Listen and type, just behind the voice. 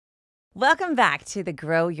Welcome back to the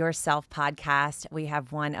Grow Yourself podcast. We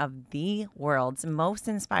have one of the world's most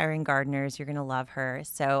inspiring gardeners. You're going to love her.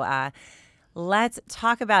 So let's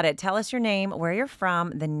talk about it. Tell us your name, where you're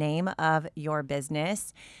from, the name of your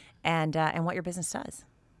business, and what your business does.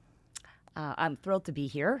 I'm thrilled to be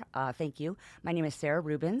here. Thank you. My name is Sara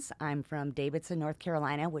Rubens. I'm from Davidson, North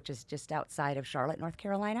Carolina, which is just outside of Charlotte, North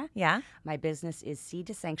Carolina. Yeah. My business is Seed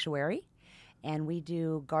to Sanctuary, and we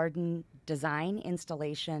do garden design,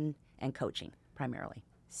 installation, and coaching primarily.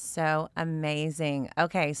 So amazing.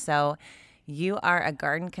 Okay, so you are a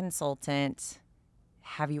garden consultant.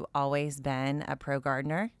 Have you always been a pro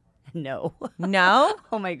gardener? No. No?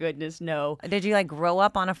 Oh my goodness, no. Did you grow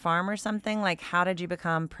up on a farm or something? How did you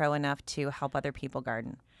become pro enough to help other people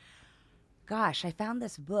garden? Gosh, I found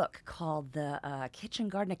this book called the Kitchen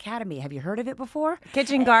Garden Academy. Have you heard of it before?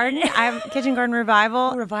 Kitchen Garden? Kitchen Garden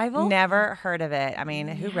Revival? Revival? Never heard of it. I mean,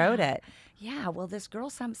 who wrote it? Yeah, well, this girl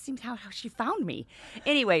seems how she found me.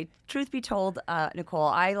 Anyway, truth be told, Nicole,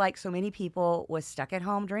 I, like so many people, was stuck at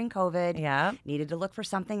home during COVID. Yeah. Needed to look for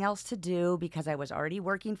something else to do because I was already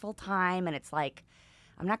working full time. And it's like,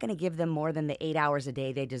 I'm not going to give them more than the 8 hours a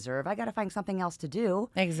day they deserve. I got to find something else to do.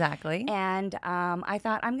 Exactly. And I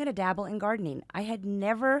thought, I'm going to dabble in gardening. I had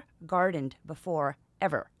never gardened before,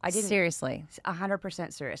 ever. I didn't. Seriously.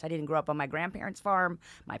 100% serious. I didn't grow up on my grandparents' farm.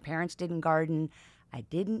 My parents didn't garden. I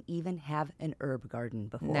didn't even have an herb garden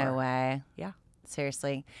before. No way. Yeah.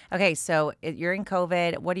 Seriously. Okay, so you're in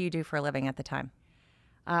COVID. What do you do for a living at the time?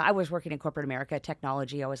 I was working in corporate America,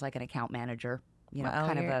 technology. I was like an account manager,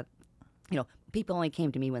 people only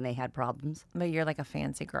came to me when they had problems. But you're like a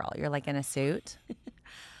fancy girl. You're like in a suit.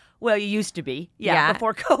 Well, you used to be. Yeah.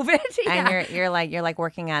 Before COVID. Yeah. And you're like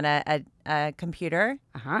working at a computer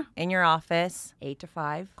in your office. 8 to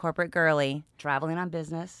 5. Corporate girly. Traveling on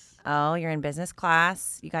business. Oh, you're in business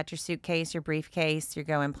class. You got your suitcase, your briefcase. You're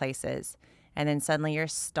going places. And then suddenly you're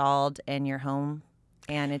stalled in your home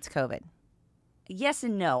and it's COVID. Yes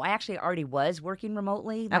and no. I actually already was working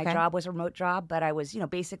remotely. My job was a remote job, but I was,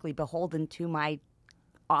 basically beholden to my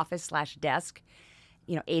office/desk,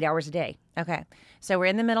 8 hours a day. Okay. So we're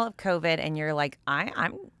in the middle of COVID and you're like,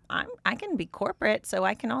 I can be corporate, so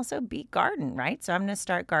I can also be garden, right? So I'm going to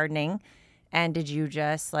start gardening. And did you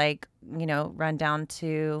just run down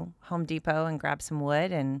to Home Depot and grab some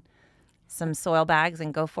wood and some soil bags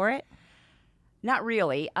and go for it? Not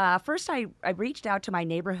really. First, I reached out to my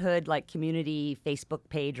neighborhood, community Facebook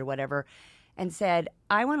page or whatever, and said,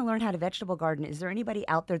 I want to learn how to vegetable garden. Is there anybody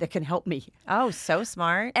out there that can help me? Oh, so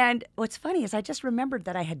smart. And what's funny is I just remembered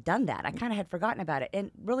that I had done that. I kind of had forgotten about it,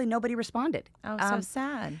 and really nobody responded. Oh, so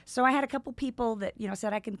sad. So I had a couple people that,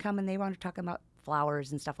 said I can come, and they wanted to talk about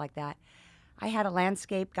flowers and stuff like that. I had a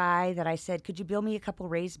landscape guy that I said, could you build me a couple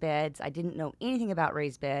raised beds? I didn't know anything about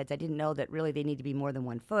raised beds. I didn't know that really they need to be more than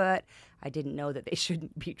 1 foot. I didn't know that they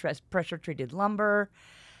shouldn't be pressure-treated lumber.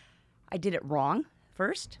 I did it wrong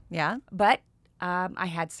first. Yeah. But I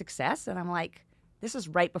had success, and I'm like, this is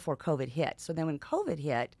right before COVID hit. So then when COVID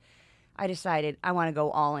hit, I decided I want to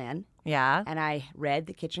go all in. Yeah. And I read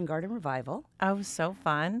the Kitchen Garden Revival. Oh, so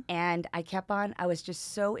fun. And I kept on. I was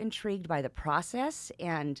just so intrigued by the process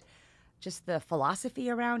and just the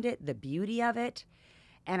philosophy around it, the beauty of it.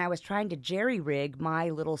 And I was trying to jerry-rig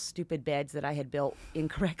my little stupid beds that I had built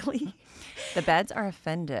incorrectly. The beds are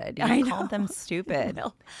offended. You I called them stupid.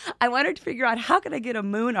 Well, I wanted to figure out how could I get a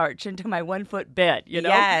moon arch into my 1 foot bed,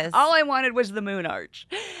 Yes. All I wanted was the moon arch.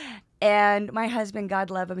 And my husband,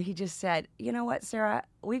 God love him, he just said, you know what, Sarah,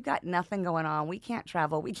 we've got nothing going on. We can't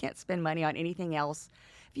travel. We can't spend money on anything else.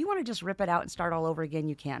 If you want to just rip it out and start all over again,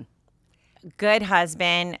 you can. Good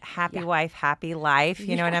husband, happy wife, happy life.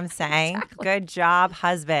 You know what I'm saying? Exactly. Good job,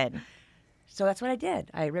 husband. So that's what I did.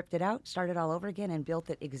 I ripped it out, started all over again, and built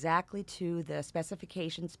it exactly to the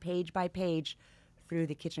specifications, page by page, through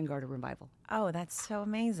the Kitchen Garden Revival. Oh, that's so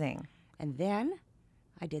amazing. And then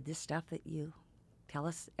I did this stuff that you tell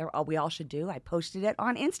us we all should do. I posted it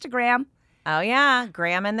on Instagram. Oh, yeah.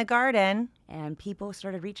 Graham in the garden. And people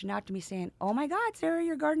started reaching out to me saying, oh, my God, Sarah,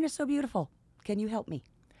 your garden is so beautiful. Can you help me?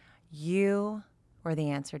 You were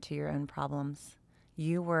the answer to your own problems.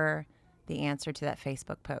 You were the answer to that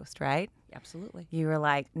Facebook post, right? Absolutely. You were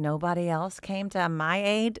like, nobody else came to my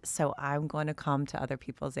aid, so I'm going to come to other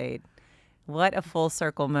people's aid. What a full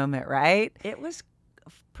circle moment, right? It was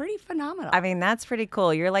pretty phenomenal. I mean, that's pretty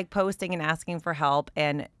cool. You're like posting and asking for help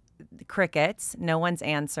and crickets, no one's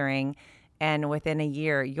answering. And within a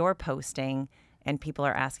year, you're posting and people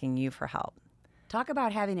are asking you for help. Talk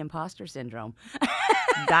about having imposter syndrome.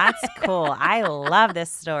 That's cool. I love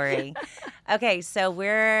this story. Okay, so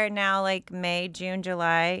we're now like May, June,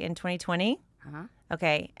 July in 2020. Uh-huh.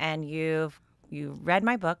 Okay, and you've you read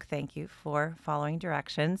my book. Thank you for following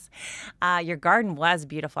directions. Your garden was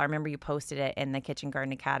beautiful. I remember you posted it in the Kitchen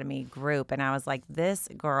Garden Academy group, and I was like, this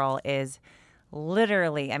girl is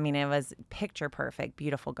literally, I mean, it was picture perfect,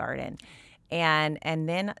 beautiful garden. And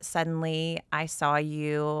then suddenly I saw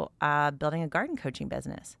you building a garden coaching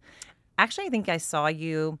business. Actually, I think I saw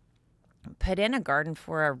you put in a garden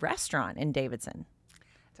for a restaurant in Davidson.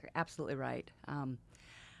 That's absolutely right.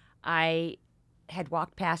 I had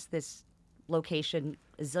walked past this location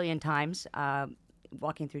a zillion times,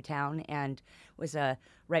 walking through town, and was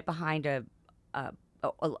right behind a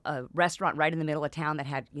restaurant right in the middle of town that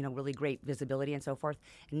had, really great visibility and so forth.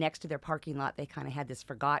 And next to their parking lot, they kind of had this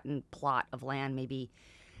forgotten plot of land, maybe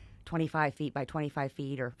 25 feet by 25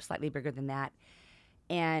 feet or slightly bigger than that.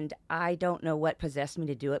 And I don't know what possessed me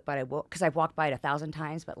to do it, but because I've walked by it 1,000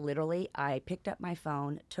 times, but literally I picked up my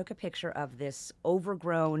phone, took a picture of this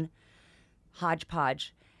overgrown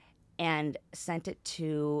hodgepodge, and sent it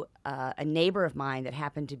to a neighbor of mine that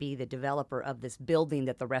happened to be the developer of this building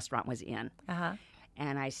that the restaurant was in. Uh-huh.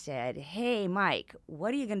 And I said, hey, Mike,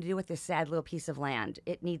 what are you going to do with this sad little piece of land?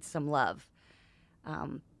 It needs some love.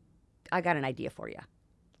 I got an idea for you.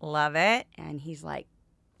 Love it. And he's like,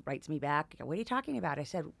 writes me back, what are you talking about? I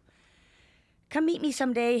said, come meet me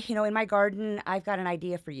someday, in my garden. I've got an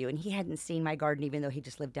idea for you. And he hadn't seen my garden, even though he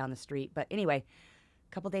just lived down the street. But anyway,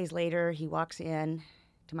 a couple days later, he walks in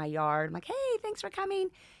to my yard. I'm like, hey, thanks for coming.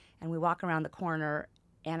 And we walk around the corner,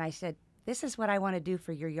 and I said, this is what I want to do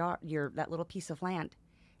for your yard, that little piece of land.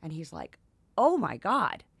 And he's like, oh my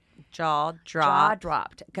God. Jaw dropped. Jaw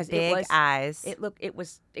dropped. Because big eyes. It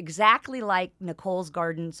was exactly like Nicole's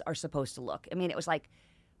gardens are supposed to look. I mean, it was like,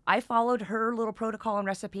 I followed her little protocol and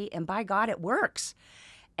recipe, and by God, it works.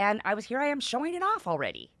 And here I am showing it off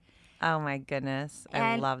already. Oh, my goodness.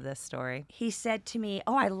 I love this story. He said to me,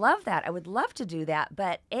 oh, I love that. I would love to do that.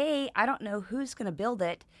 But A, I don't know who's going to build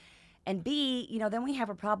it. And B, then we have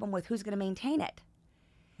a problem with who's going to maintain it.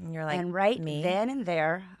 And you're like, and right me? then and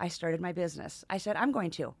there, I started my business. I said, I'm going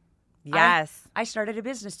to. Yes. I started a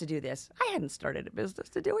business to do this. I hadn't started a business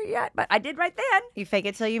to do it yet, but I did right then. You fake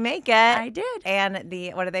it till you make it. I did. And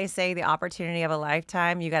what do they say? The opportunity of a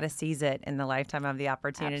lifetime, you got to seize it in the lifetime of the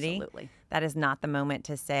opportunity. Absolutely. That is not the moment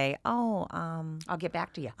to say, oh, I'll get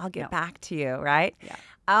back to you. I'll get back to you, right? Yeah.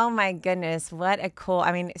 Oh my goodness. What a cool,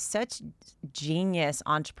 such genius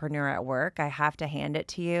entrepreneur at work. I have to hand it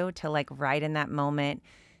to you to right in that moment,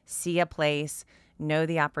 see a place, know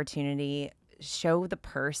the opportunity, show the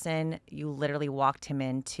person. You literally walked him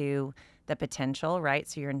into the potential, right?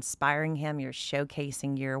 So you're inspiring him, you're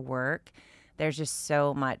showcasing your work. There's just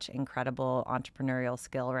so much incredible entrepreneurial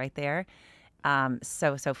skill right there.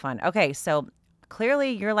 So fun. Okay, so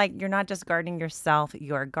clearly you're not just gardening yourself,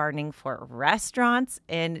 you're gardening for restaurants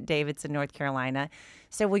in Davidson, North Carolina.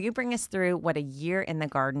 So will you bring us through what a year in the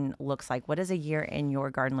garden looks like? What does a year in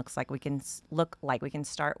your garden looks like? We can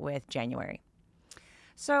start with January.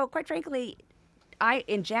 So quite frankly,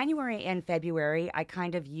 in January and February, I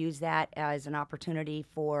kind of use that as an opportunity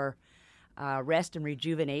for rest and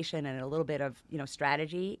rejuvenation and a little bit of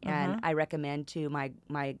strategy. Mm-hmm. And I recommend to my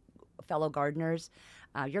fellow gardeners,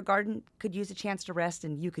 your garden could use a chance to rest,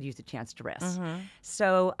 and you could use a chance to rest. Mm-hmm.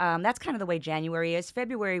 So that's kind of the way January is.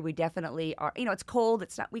 February, we definitely are. It's cold.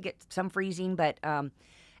 It's not. We get some freezing, but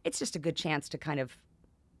it's just a good chance to kind of,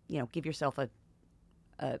 give yourself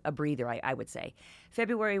a breather, I would say.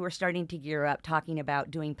 February, we're starting to gear up, talking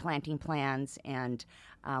about doing planting plans and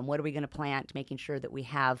what are we going to plant, making sure that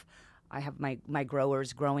I have my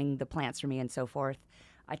growers growing the plants for me and so forth.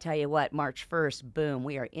 I tell you what, March 1st, boom,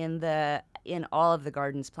 we are in all of the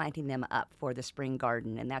gardens planting them up for the spring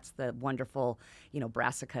garden. And that's the wonderful,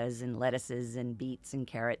 brassicas and lettuces and beets and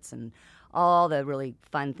carrots and all the really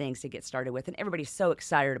fun things to get started with. And everybody's so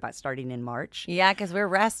excited about starting in March. Yeah, because we're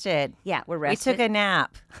rested. Yeah, we're rested. We took a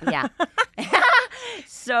nap. Yeah.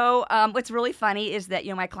 So what's really funny is that,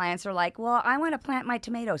 my clients are like, well, I want to plant my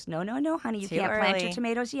tomatoes. No, honey, you can't plant your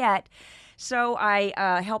tomatoes yet. So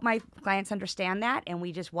I help my clients understand that, and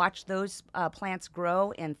we just watch those plants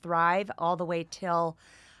grow and thrive all the way till,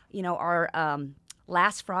 our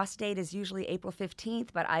last frost date is usually April 15th,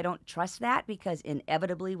 but I don't trust that because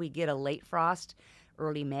inevitably we get a late frost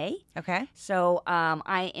early May. Okay. So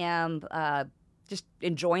I am just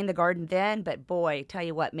enjoying the garden then, but boy, tell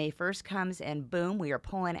you what, May 1st comes and boom, we are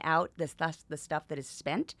pulling out the stuff that is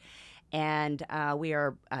spent. And we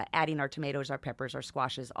are adding our tomatoes, our peppers, our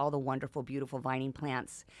squashes, all the wonderful, beautiful vining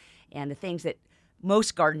plants, and the things that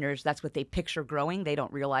most gardeners, that's what they picture growing. They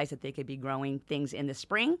don't realize that they could be growing things in the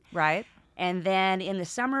spring. Right. And then in the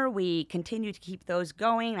summer, we continue to keep those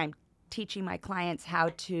going. I'm teaching my clients how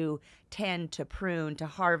to tend, to prune, to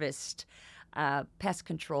harvest, pest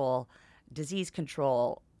control, disease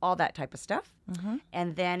control, all that type of stuff.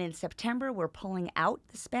 And then in September, we're pulling out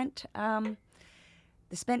the spent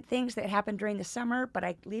things that happened during the summer, but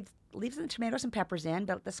I leave the tomatoes and peppers in,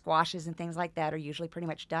 but the squashes and things like that are usually pretty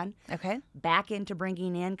much done. Okay. Back into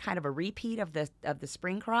bringing in kind of a repeat of the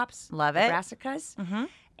spring crops. Love the it. brassicas.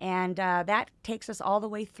 And that takes us all the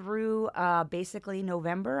way through basically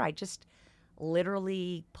November. I just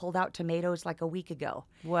literally pulled out tomatoes like a week ago.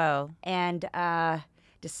 Whoa. And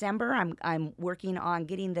December, I'm working on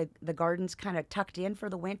getting the gardens kind of tucked in for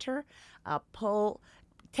the winter.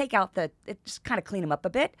 Take out just kind of clean them up a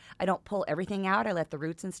bit. I don't pull everything out. I let the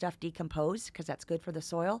roots and stuff decompose because that's good for the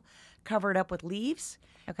soil. Cover it up with leaves.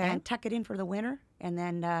 Okay. And tuck it in for the winter. And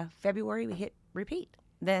then February, we hit repeat.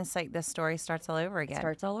 Then it's like the story starts all over again.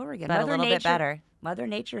 Starts all over again. But a little bit better. Mother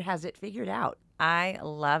Nature has it figured out. I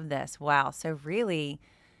love this. Wow. So really,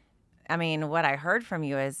 I mean, what I heard from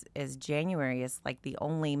you is January is like the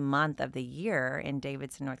only month of the year in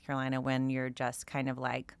Davidson, North Carolina, when you're just kind of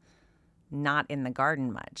like not in the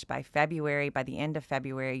garden much. By the end of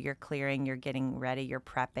February, you're clearing, you're getting ready, you're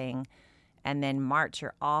prepping. And then March,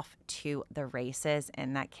 you're off to the races,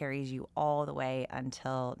 and that carries you all the way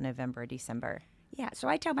until November, December. Yeah, so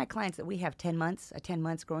I tell my clients that we have 10 months, a 10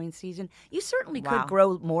 months growing season. You certainly Wow. could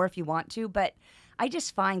grow more if you want to, but I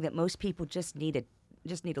just find that most people just need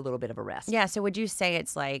a little bit of a rest. Yeah, so would you say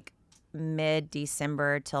it's like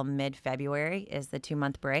mid-December till mid-February is the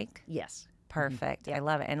 2-month break? Yes. Perfect. Yeah. I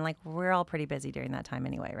love it. And like we're all pretty busy during that time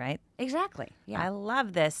anyway, right? Exactly. Yeah. I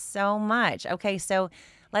love this so much. Okay, so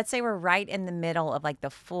let's say we're right in the middle of like the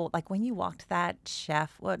full, like when you walked that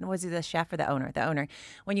chef, what was he, the chef or the owner? The owner.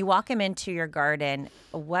 When you walk him into your garden,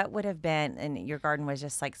 what would have been, and your garden was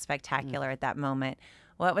just like spectacular at that moment,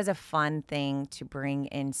 what was a fun thing to bring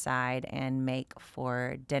inside and make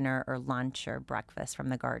for dinner or lunch or breakfast from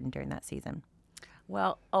the garden during that season?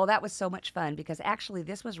 Well, that was so much fun because actually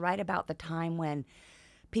this was right about the time when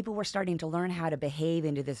people were starting to learn how to behave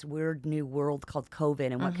into this weird new world called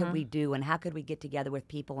COVID and what could we do and how could we get together with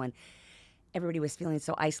people, and everybody was feeling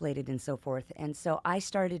so isolated and so forth. And so I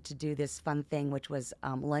started to do this fun thing, which was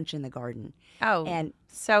lunch in the garden. Oh, and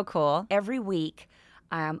so cool. every week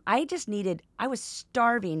I was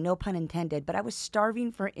starving, no pun intended, but I was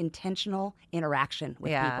starving for intentional interaction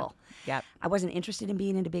with people. Yep. I wasn't interested in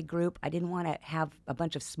being in a big group. I didn't want to have a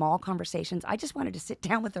bunch of small conversations. I just wanted to sit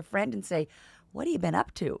down with a friend and say, what have you been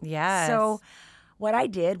up to? Yes. So what I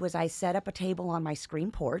did was I set up a table on my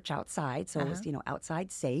screen porch outside, so it was,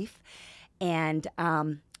 outside safe. And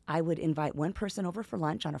I would invite one person over for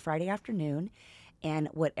lunch on a Friday afternoon, and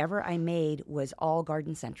whatever I made was all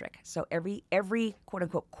garden-centric. So every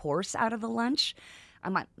quote-unquote course out of the lunch,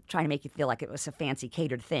 I'm not trying to make you feel like it was a fancy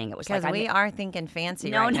catered thing. It was Because like we are thinking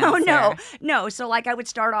fancy no, right no, now, no. So like I would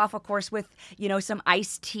start off, of course, with some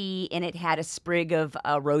iced tea, and it had a sprig of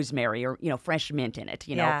rosemary or fresh mint in it.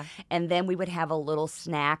 Yeah. And then we would have a little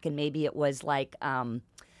snack, and maybe it was like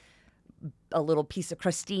a little piece of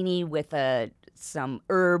crostini with some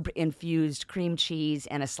herb-infused cream cheese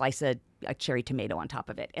and a slice of a cherry tomato on top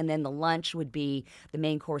of it. And then the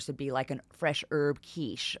main course would be like a fresh herb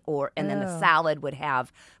quiche, and then the salad would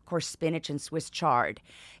have, of course, spinach and Swiss chard.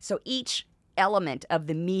 So each element of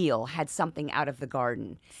the meal had something out of the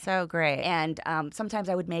garden. So great. And sometimes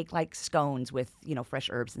I would make like scones with, fresh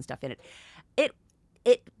herbs and stuff in it.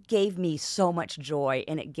 It gave me so much joy,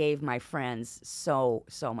 and it gave my friends so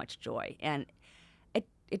much joy. And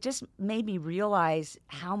it just made me realize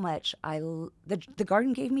how much the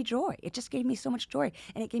garden gave me joy. It just gave me so much joy,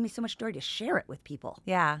 and it gave me so much joy to share it with people.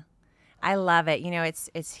 Yeah. I love it.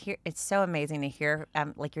 It's so amazing to hear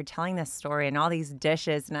like you're telling this story and all these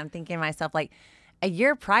dishes, and I'm thinking to myself, like, a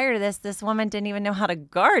year prior to this woman didn't even know how to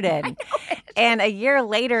garden. I know it. And a year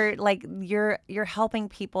later, like you're helping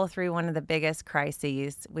people through one of the biggest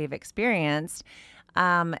crises we've experienced.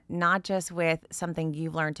 Not just with something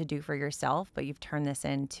you've learned to do for yourself, but you've turned this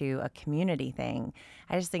into a community thing.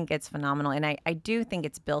 I just think it's phenomenal. And I do think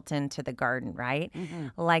it's built into the garden, right? Mm-hmm.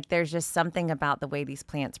 Like there's just something about the way these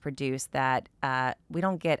plants produce that we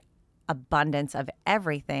don't get abundance of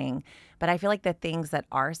everything, but I feel like the things that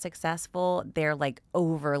are successful, they're like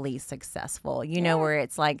overly successful, where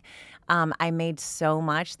it's like, I made so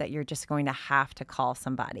much that you're just going to have to call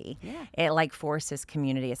somebody. Yeah. It like forces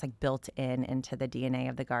community. It's like built into the DNA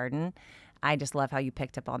of the garden. I just love how you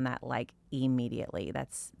picked up on that like immediately.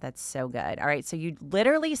 That's so good. All right. So you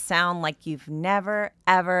literally sound like you've never,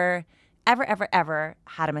 ever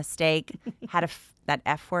had a mistake, had that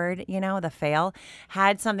F word, the fail,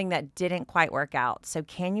 had something that didn't quite work out. So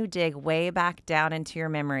can you dig way back down into your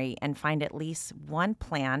memory and find at least one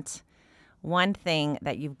plant one thing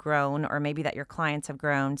that you've grown, or maybe that your clients have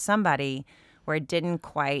grown, somebody where it didn't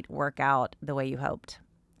quite work out the way you hoped,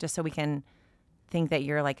 just so we can think that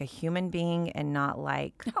you're like a human being and not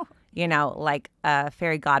like, like a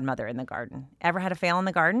fairy godmother in the garden. Ever had a fail in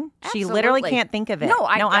the garden? She literally Absolutely. can't think of it. No,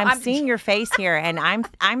 I'm seeing your face here, and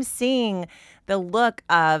I'm seeing the look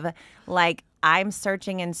of like I'm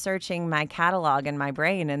searching and searching my catalog in my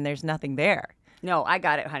brain, and there's nothing there. No, I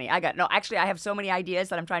got it, honey. No, actually, I have so many ideas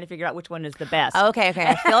that I'm trying to figure out which one is the best. Okay.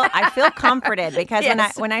 I feel comforted because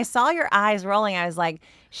Yes. when I saw your eyes rolling, I was like,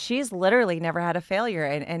 she's literally never had a failure,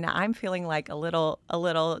 and I'm feeling like a little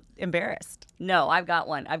embarrassed. No, I've got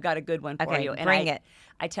one. I've got a good one for Okay, you. And bring it.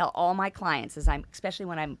 I tell all my clients, especially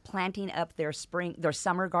when I'm planting up their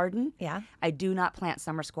summer garden. Yeah. I do not plant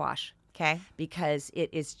summer squash. Okay. Because it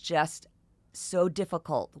is just so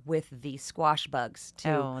difficult with the squash bugs too.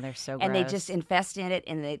 Oh, they're so gross. And they just infest in it,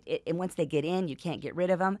 and once they get in, you can't get rid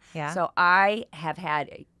of them. Yeah. So I have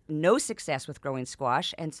had no success with growing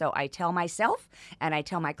squash, and so I tell myself and I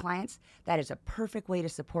tell my clients that is a perfect way to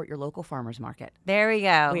support your local farmers market. There we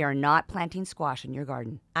go. We are not planting squash in your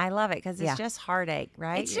garden. I love it because it's Yeah. just heartache,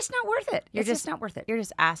 right? It's just not worth it. It's just not worth it. You're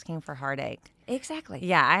just asking for heartache. Exactly.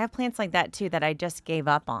 Yeah, I have plants like that too that I just gave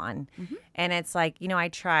up on. Mm-hmm. And it's like, I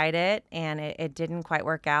tried it and it didn't quite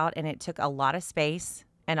work out, and it took a lot of space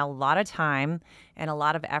and a lot of time and a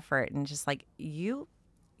lot of effort, and just like you're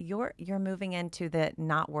moving into the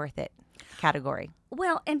not worth it category.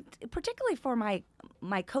 Well, and particularly for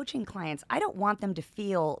my coaching clients, I don't want them to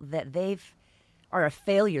feel that are a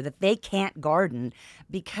failure, that they can't garden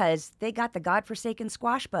because they got the godforsaken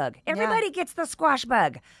squash bug. Everybody gets the squash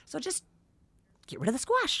bug. So just get rid of the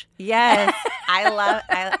squash. Yes.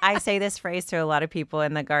 I say this phrase to a lot of people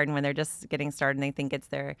in the garden when they're just getting started and they think it's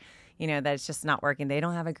their, that it's just not working. They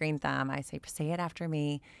don't have a green thumb. I say it after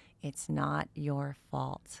me. It's not your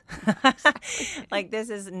fault. Like,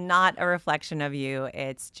 this is not a reflection of you.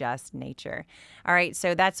 It's just nature. All right.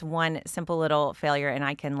 So that's one simple little failure. And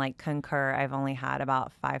I can concur. I've only had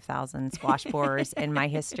about 5,000 squash borers in my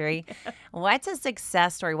history. What's a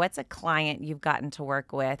success story? What's a client you've gotten to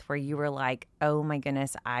work with where you were like, oh my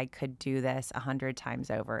goodness, I could do this 100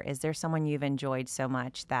 times over? Is there someone you've enjoyed so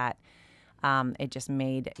much that it just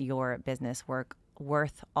made your business work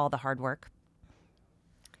worth all the hard work?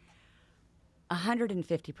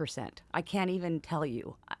 150%. I can't even tell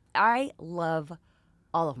you. I love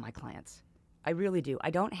all of my clients. I really do. I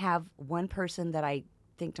don't have one person that I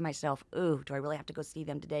think to myself, ooh, do I really have to go see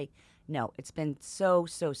them today? No, it's been so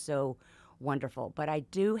wonderful. But I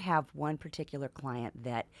do have one particular client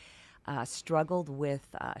that struggles with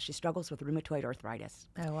rheumatoid arthritis.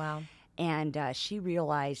 Oh, wow. And she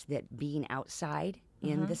realized that being outside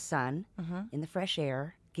in the sun, in the fresh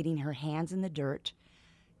air, getting her hands in the dirt,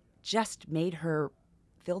 just made her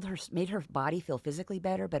body feel physically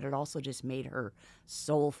better, but it also just made her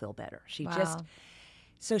soul feel better.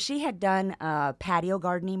 So she had done patio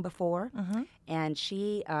gardening before, and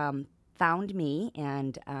she found me,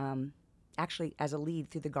 and actually as a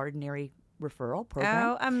lead through the Gardenary referral program.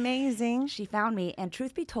 Oh, amazing. She found me, and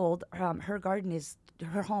truth be told, her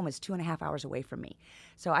home is 2.5 hours away from me.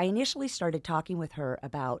 So I initially started talking with her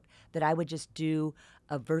about that I would just do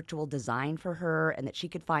a virtual design for her, and that she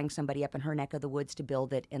could find somebody up in her neck of the woods to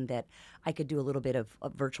build it, and that I could do a little bit of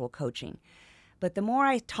virtual coaching. But the more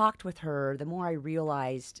I talked with her, the more I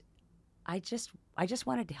realized I just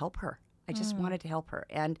wanted to help her. I just wanted to help her.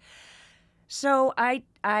 And so I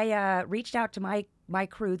reached out to my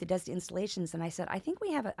crew that does the installations, and I said, I think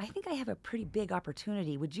I have a pretty big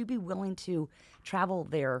opportunity. Would you be willing to travel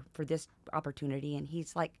there for this opportunity? And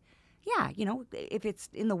he's like, yeah, if it's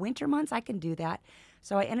in the winter months, I can do that.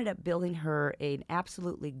 So I ended up building her an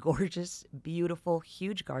absolutely gorgeous, beautiful,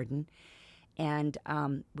 huge garden. And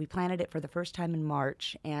we planted it for the first time in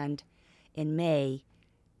March. And in May,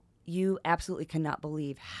 you absolutely cannot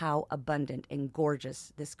believe how abundant and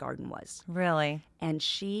gorgeous this garden was. Really? And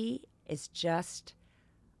she is just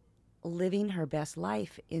living her best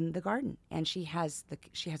life in the garden. And she has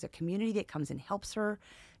a community that comes and helps her.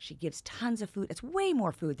 She gives tons of food. It's way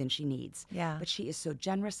more food than she needs. Yeah. But she is so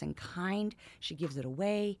generous and kind. She gives it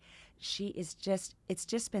away. It's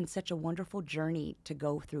just been such a wonderful journey to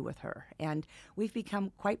go through with her. And we've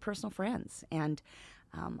become quite personal friends. And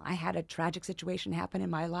I had a tragic situation happen in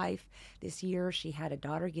my life this year. She had a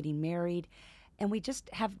daughter getting married. And we just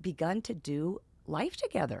have begun to do life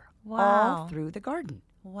together. Wow. All through the garden.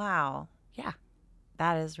 Wow. Yeah.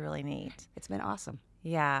 That is really neat. It's been awesome.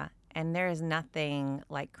 Yeah. And there is nothing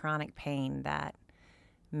like chronic pain that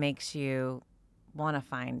makes you want to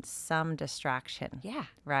find some distraction. Yeah.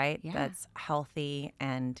 Right? Yeah. That's healthy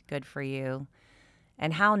and good for you.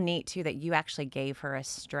 And how neat, too, that you actually gave her a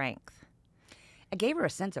strength. I gave her a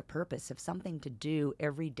sense of purpose, of something to do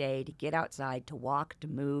every day, to get outside, to walk, to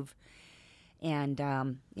move. And,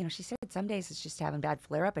 she said some days it's just having bad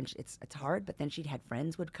flare-up, and it's hard, but then she'd had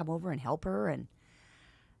friends would come over and help her. And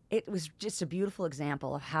it was just a beautiful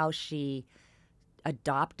example of how she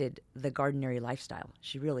adopted the Gardenary lifestyle.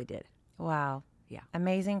 She really did. Wow. Yeah.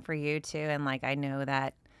 Amazing for you, too. And, I know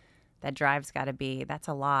that drive's got to be, that's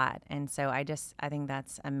a lot. And so I think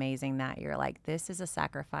that's amazing that you're like, this is a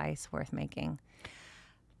sacrifice worth making.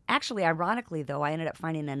 Actually, ironically, though, I ended up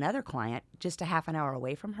finding another client just a half an hour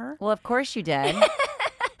away from her. Well, of course you did.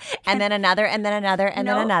 And then another, and then another, and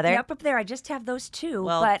then another. Up there, I just have those two.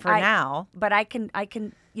 Well, but now. But I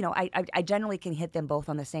generally can hit them both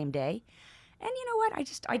on the same day. And you know what?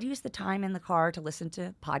 I'd use the time in the car to listen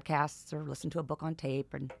to podcasts or listen to a book on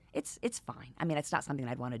tape, and it's fine. I mean, it's not something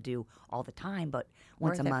I'd want to do all the time, but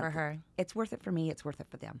once a month. Worth it for her. It's worth it for me. It's worth it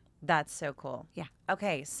for them. That's so cool. Yeah.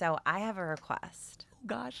 Okay, so I have a request. Oh,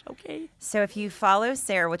 gosh. Okay. So if you follow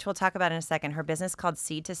Sarah, which we'll talk about in a second, her business called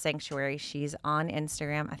Seed to Sanctuary. She's on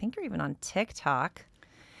Instagram. I think you're even on TikTok.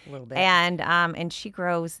 A little bit. And she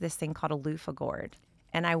grows this thing called a luffa-covered.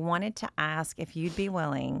 And I wanted to ask if you'd be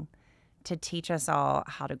willing to teach us all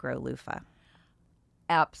how to grow loofah.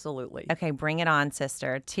 Absolutely. Okay, bring it on,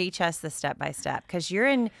 sister. Teach us the step-by-step. Because you're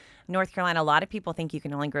in North Carolina. A lot of people think you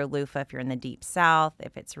can only grow loofah if you're in the deep south,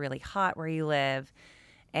 if it's really hot where you live.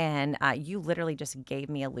 And you literally just gave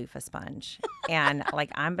me a loofah sponge. And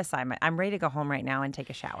I'm ready to go home right now and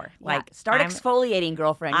take a shower. Yeah, start exfoliating,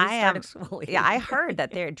 girlfriend. Exfoliating. Yeah, I heard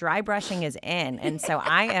that their dry brushing is in. And so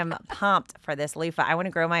I am pumped for this loofah. I want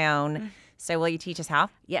to grow my own. So will you teach us how?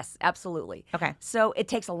 Yes, absolutely. Okay. So it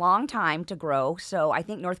takes a long time to grow. So I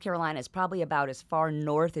think North Carolina is probably about as far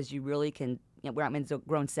north as you really can, where I'm in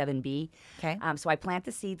grown 7B. Okay. So I plant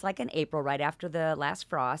the seeds in April, right after the last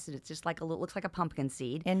frost. And it's just looks like a pumpkin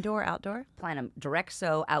seed. Indoor, outdoor? Plant them direct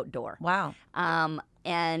sow outdoor. Wow.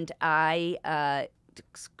 And I...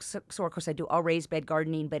 So of course I do all raised bed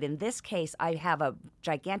gardening, but in this case I have a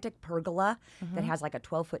gigantic pergola that has like a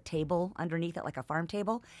 12-foot table underneath it, like a farm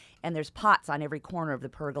table, and there's pots on every corner of the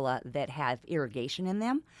pergola that have irrigation in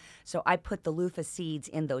them. So I put the loofah seeds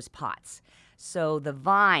in those pots. So the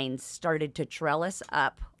vines started to trellis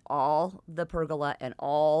up all the pergola and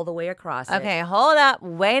all the way across it. Okay, hold up.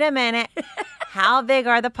 Wait a minute. How big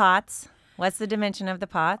are the pots? What's the dimension of the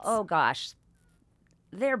pots? Oh gosh,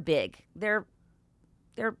 they're big.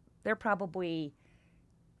 They're probably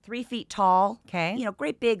 3 feet tall. Okay.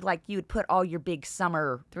 Great big, like you would put all your big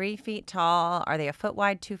summer. 3 feet tall. Are they a foot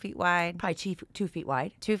wide, 2 feet wide? Probably 2 feet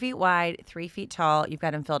wide. 2 feet wide, 3 feet tall. You've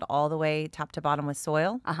got them filled all the way top to bottom with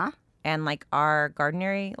soil. Uh-huh. And our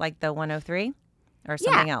Gardenary, like the 103? Or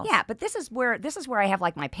something else? Yeah, but this is where I have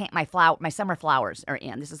like my summer flowers are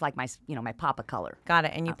in. This is like my papa color. Got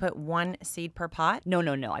it. And you put 1 seed per pot? No.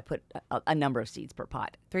 I put a number of seeds per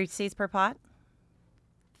pot. 3 seeds per pot?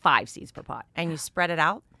 5 seeds per pot. And you spread it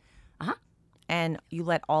out? Uh-huh. And you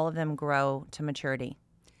let all of them grow to maturity?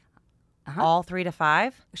 Uh-huh. All 3 to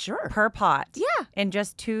 5? Sure. Per pot? Yeah. In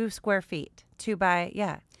just 2 square feet? 2 by,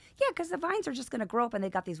 yeah. Yeah, because the vines are just going to grow up and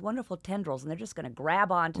they've got these wonderful tendrils and they're just going to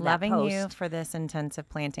grab onto Loving that post. you for this intensive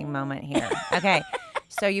planting moment here. Okay.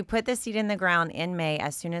 So you put the seed in the ground in May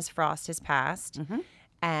as soon as frost has passed. Mm-hmm.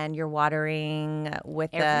 And you're watering with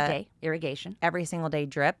every day, irrigation. Every single day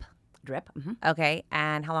drip. Drip. Mm-hmm. Okay.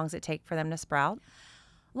 And how long does it take for them to sprout?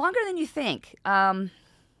 Longer than you think. 2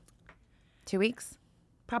 weeks?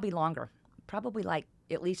 Probably longer. Probably like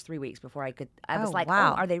at least 3 weeks before I could. I was like,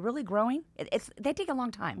 wow. Oh, are they really growing? They take a long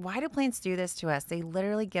time. Why do plants do this to us? They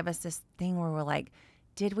literally give us this thing where we're like,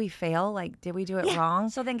 did we fail? Did we do it wrong?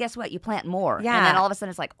 So then guess what? You plant more. Yeah. And then all of a sudden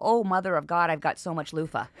it's like, oh, mother of God, I've got so much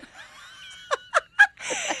loofah.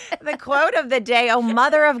 The quote of the day, oh,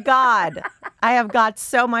 mother of God, I have got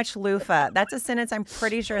so much loofah. That's a sentence I'm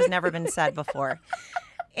pretty sure has never been said before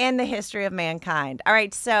in the history of mankind. All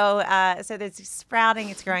right, so it's sprouting,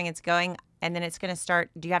 it's growing, it's going, and then it's going to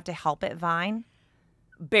start. Do you have to help it vine?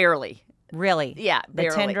 Barely. Really? Yeah, barely.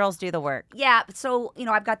 The tendrils do the work. Yeah, so,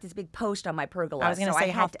 I've got this big post on my pergola. I was going to say,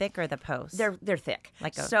 how thick are the posts? They're thick.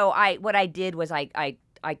 So what I did was I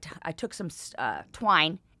took some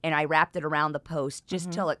twine and I wrapped it around the post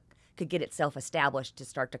just till it could get itself established to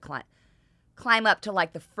start to climb up to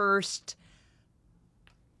like the first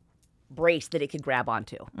brace that it could grab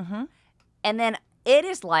onto. Mm-hmm. And then it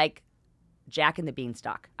is like Jack and the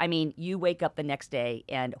Beanstalk. I mean, you wake up the next day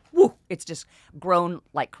and whoo, it's just grown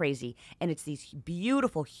like crazy. And it's these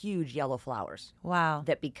beautiful, huge yellow flowers. Wow.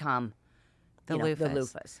 That become the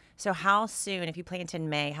loofahs. So how soon, if you plant in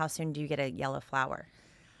May, how soon do you get a yellow flower?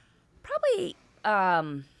 Probably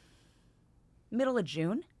Middle of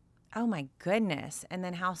June. Oh my goodness. And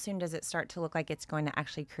then how soon does it start to look like it's going to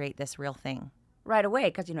actually create this real thing? Right away,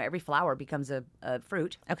 because, every flower becomes a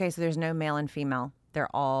fruit. Okay, so there's no male and female. They're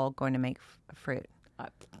all going to make fruit.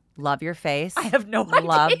 Love your face. I have no idea.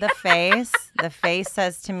 Love the face. The face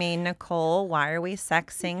says to me, Nicole, why are we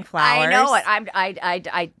sexing flowers? I know it.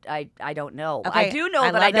 I don't know. Okay, I do know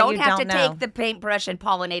I that love I that don't you have don't to know. take the paintbrush and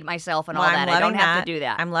pollinate myself and Well, all that. I don't have to do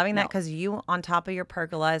that. I'm loving that No. because you on top of your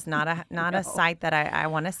pergola is not a sight that I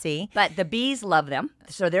want to see. But the bees love them,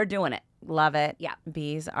 so they're doing it. Love it. Yeah.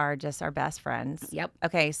 Bees are just our best friends. Yep.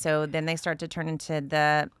 Okay, so then they start to turn into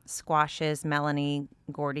the squashes, melony,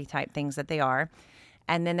 gourdy type things that they are.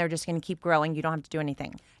 And then they're just going to keep growing. You don't have to do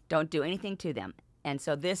anything. Don't do anything to them. And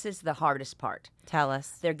so this is the hardest part. Tell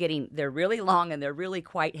us. They're really long and they're really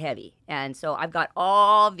quite heavy. And so I've got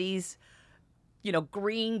all these,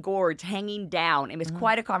 green gourds hanging down. And it's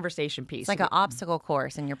quite a conversation piece. It's like an obstacle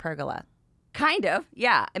course in your pergola. Kind of,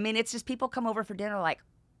 yeah. I mean, it's just people come over for dinner like,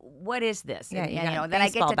 what is this? Yeah, and then I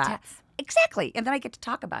get to bats. exactly, and then I get to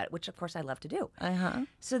talk about it, which of course I love to do.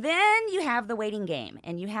 So then you have the waiting game,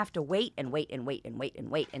 and you have to wait and wait and wait and wait and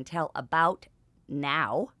wait until about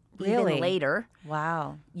now, Really? even later.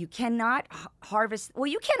 Wow. You cannot harvest. Well,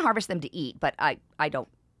 you can harvest them to eat, but I don't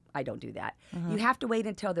do that. You have to wait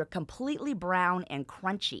until they're completely brown and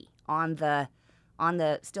crunchy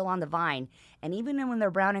still on the vine, and even when they're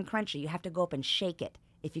brown and crunchy, you have to go up and shake it.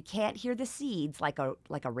 If you can't hear the seeds like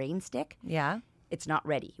a rain stick, Yeah. it's not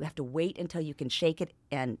ready. You have to wait until you can shake it,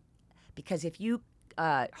 and because if you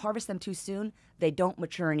harvest them too soon, they don't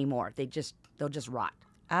mature anymore. They'll just rot.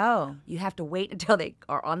 Oh, You have to wait until they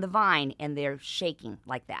are on the vine and they're shaking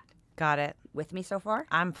like that. got it. With me so far?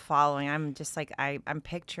 I'm following. I'm just like, I'm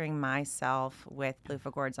picturing myself with loofah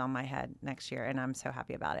gourds on my head next year, and I'm so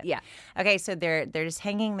happy about it. Yeah. Okay, so they're just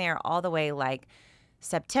hanging there all the way like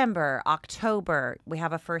September, October. We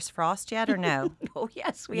have a first frost yet or no? Oh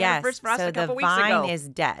yes, we had our first frost so a couple the weeks vine ago. is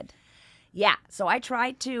dead. Yeah, so I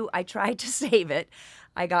tried to save it.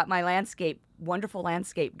 I got my wonderful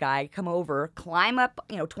landscape guy come over, climb up,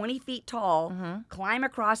 20 feet tall, climb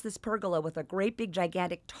across this pergola with a great big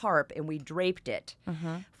gigantic tarp, and we draped it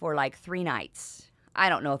for like 3 nights. I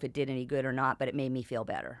don't know if it did any good or not, but it made me feel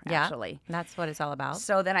better, actually. That's what it's all about.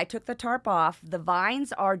 So then I took the tarp off. The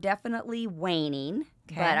vines are definitely waning,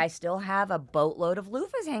 but I still have a boatload of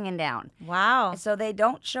loofahs hanging down. Wow. So they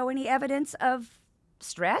don't show any evidence of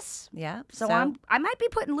stress. Yeah. So I might be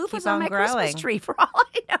putting loofahs keep on on my growing. Christmas tree for all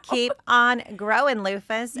I know. Keep on growing,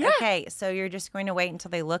 loofahs. Yeah. Okay, so you're just going to wait until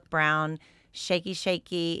they look brown,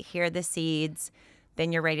 shaky, hear the seeds.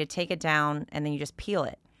 Then you're ready to take it down, and then you just peel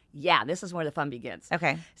it. Yeah, this is where the fun begins.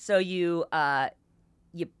 Okay. So you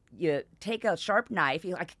take a sharp knife.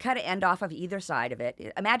 I could cut an end off of either side of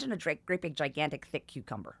it. Imagine a great big, gigantic, thick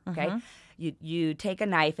cucumber. Okay. You take a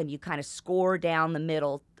knife and you kind of score down the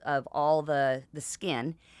middle of all the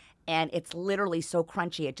skin, and it's literally so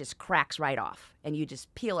crunchy it just cracks right off, and you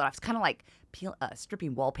just peel it off. It's kind of like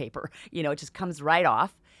stripping wallpaper. It just comes right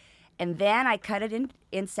off, and then I cut it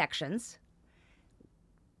in sections.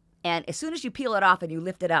 And as soon as you peel it off and you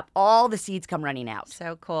lift it up, all the seeds come running out.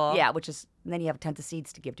 So cool. Yeah, and then you have tons of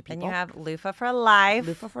seeds to give to people. Then you have loofah for life.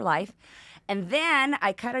 Loofah for life. And then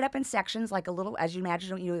I cut it up in sections, like a little, as you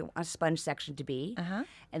imagine, a sponge section to be.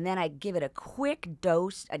 And then I give it a quick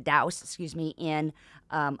douse, in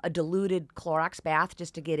a diluted Clorox bath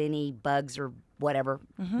just to get any bugs or whatever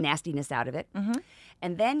nastiness out of it.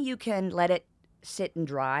 And then you can let it sit and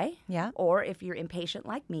dry. Yeah. Or if you're impatient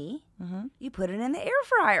like me, you put it in the air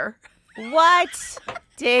fryer. What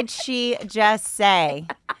did she just say?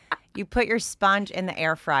 You put your sponge in the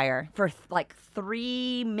air fryer. For like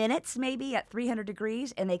 3 minutes maybe at 300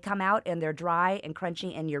 degrees, and they come out and they're dry and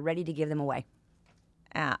crunchy, and you're ready to give them away.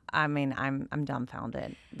 I mean, I'm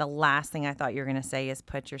dumbfounded. The last thing I thought you were going to say is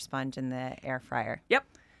put your sponge in the air fryer. Yep.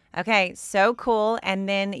 Okay, so cool. And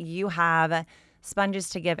then you have sponges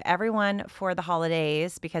to give everyone for the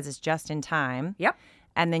holidays because it's just in time. Yep.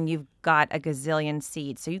 And then you've got a gazillion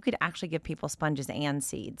seeds. So you could actually give people sponges and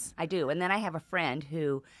seeds. I do. And then I have a friend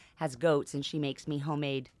who has goats, and she makes me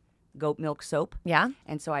homemade goat milk soap. Yeah?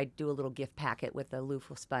 And so I do a little gift packet with a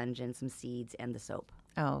loofah sponge and some seeds and the soap.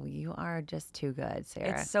 Oh, you are just too good,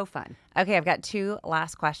 Sarah. It's so fun. Okay, I've got 2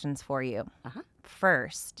 last questions for you.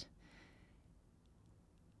 First,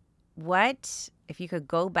 what if you could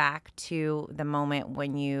go back to the moment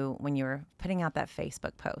when you were putting out that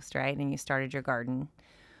Facebook post, right, and you started your garden?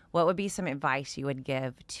 What would be some advice you would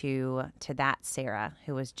give to that Sarah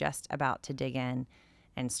who was just about to dig in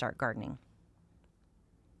and start gardening?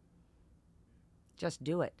 Just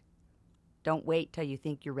do it. Don't wait till you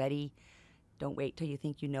think you're ready Don't wait till you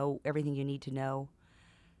think you know everything you need to know.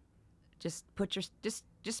 Just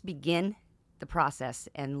begin the process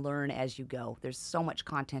and learn as you go. There's so much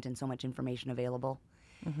content and so much information available.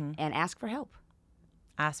 And ask for help.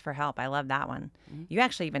 Ask for help. I love that one. You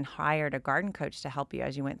actually even hired a garden coach to help you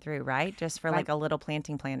as you went through, right? Just for like a little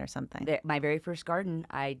planting plan or something. My very first garden,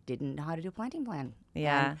 I didn't know how to do a planting plan.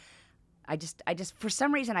 Yeah. And I just, for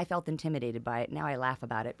some reason, I felt intimidated by it. Now I laugh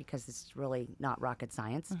about it because it's really not rocket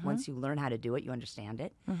science. Once you learn how to do it, you understand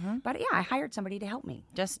it. But yeah, I hired somebody to help me.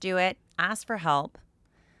 Just do it. Ask for help.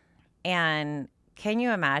 And can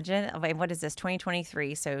you imagine, what is this,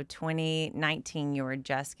 2023? So 2019, you were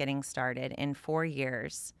just getting started. In 4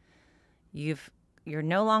 years, you're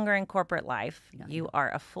no longer in corporate life. You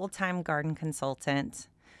are a full-time garden consultant.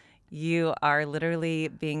 You are literally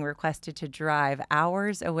being requested to drive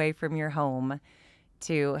hours away from your home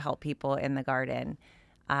to help people in the garden.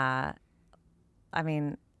 I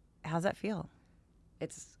mean, how's that feel?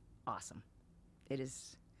 It's awesome. It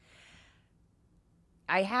is.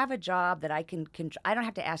 I have a job that I can I don't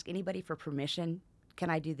have to ask anybody for permission. Can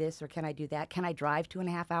I do this or can I do that? Can I drive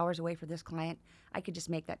 2.5 hours away for this client? I could just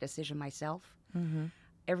make that decision myself.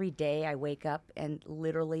 Every day I wake up and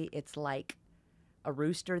literally it's like a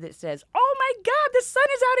rooster that says, "Oh my God, the sun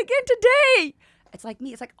is out again today." It's like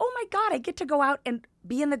me. It's like, oh my God, I get to go out and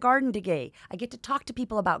be in the garden today. I get to talk to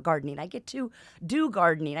people about gardening. I get to do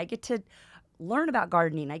gardening. I get to learn about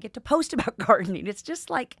gardening. I get to post about gardening. It's just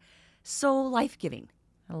like so life-giving.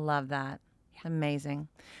 I love that. Amazing.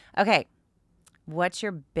 Okay. What's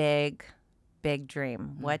your big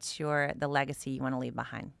dream? What's the legacy you want to leave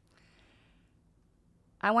behind?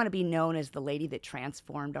 I want to be known as the lady that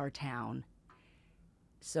transformed our town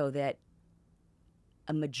so that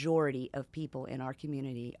a majority of people in our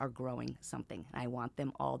community are growing something. I want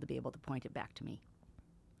them all to be able to point it back to me.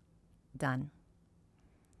 Done.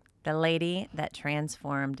 The lady that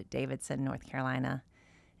transformed Davidson, North Carolina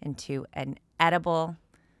into an edible,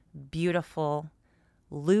 beautiful,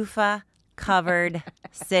 luffa-covered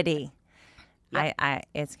city. Yep.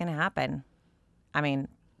 It's going to happen. I mean,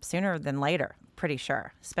 sooner than later. Pretty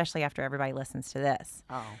sure, especially after everybody listens to this.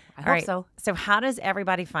 Oh, I hope so. So how does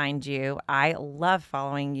everybody find you? I love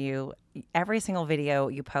following you. Every single video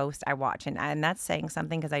you post, I watch. And that's saying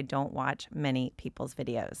something because I don't watch many people's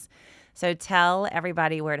videos. So tell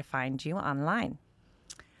everybody where to find you online.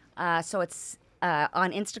 So it's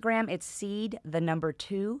on Instagram, it's Seed, the number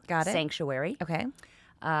 2, Got it. Sanctuary. Okay.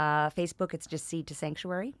 Facebook, it's just Seed to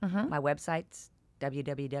Sanctuary. My website's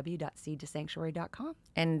www.seedtosanctuary.com.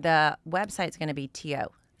 And the website's going to be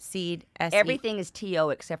T.O. Seed. Everything is T.O.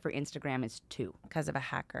 except for Instagram is 2. Because of a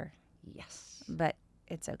hacker. Yes. But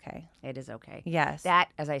it's okay. It is okay. Yes. That,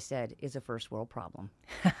 as I said, is a first world problem.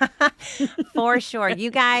 For sure.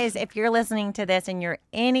 You guys, if you're listening to this and you're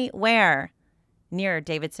anywhere near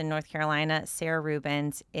Davidson, North Carolina, Sara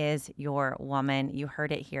Rubens is your woman. You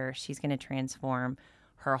heard it here. She's going to transform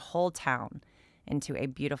her whole town into a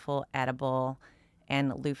beautiful, edible,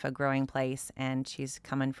 and loofah growing place, and she's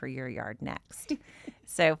coming for your yard next.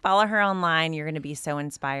 So follow her online. You're going to be so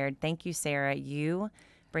inspired. Thank you, Sara. You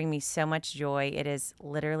bring me so much joy. It is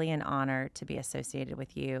literally an honor to be associated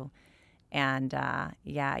with you. And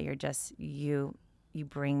yeah, you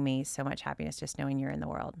bring me so much happiness just knowing you're in the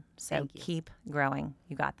world. So keep growing.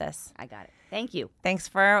 You got this. I got it. Thank you. Thanks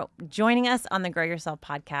for joining us on the Grow Yourself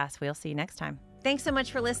podcast. We'll see you next time. Thanks so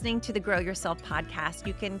much for listening to the Grow Yourself podcast.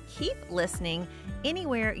 You can keep listening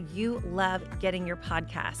anywhere you love getting your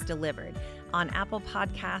podcast delivered. On Apple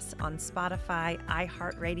Podcasts, on Spotify,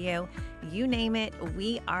 iHeartRadio, you name it,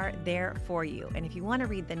 we are there for you. And if you want to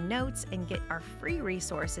read the notes and get our free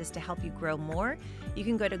resources to help you grow more, you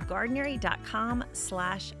can go to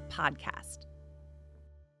gardenary.com/podcast.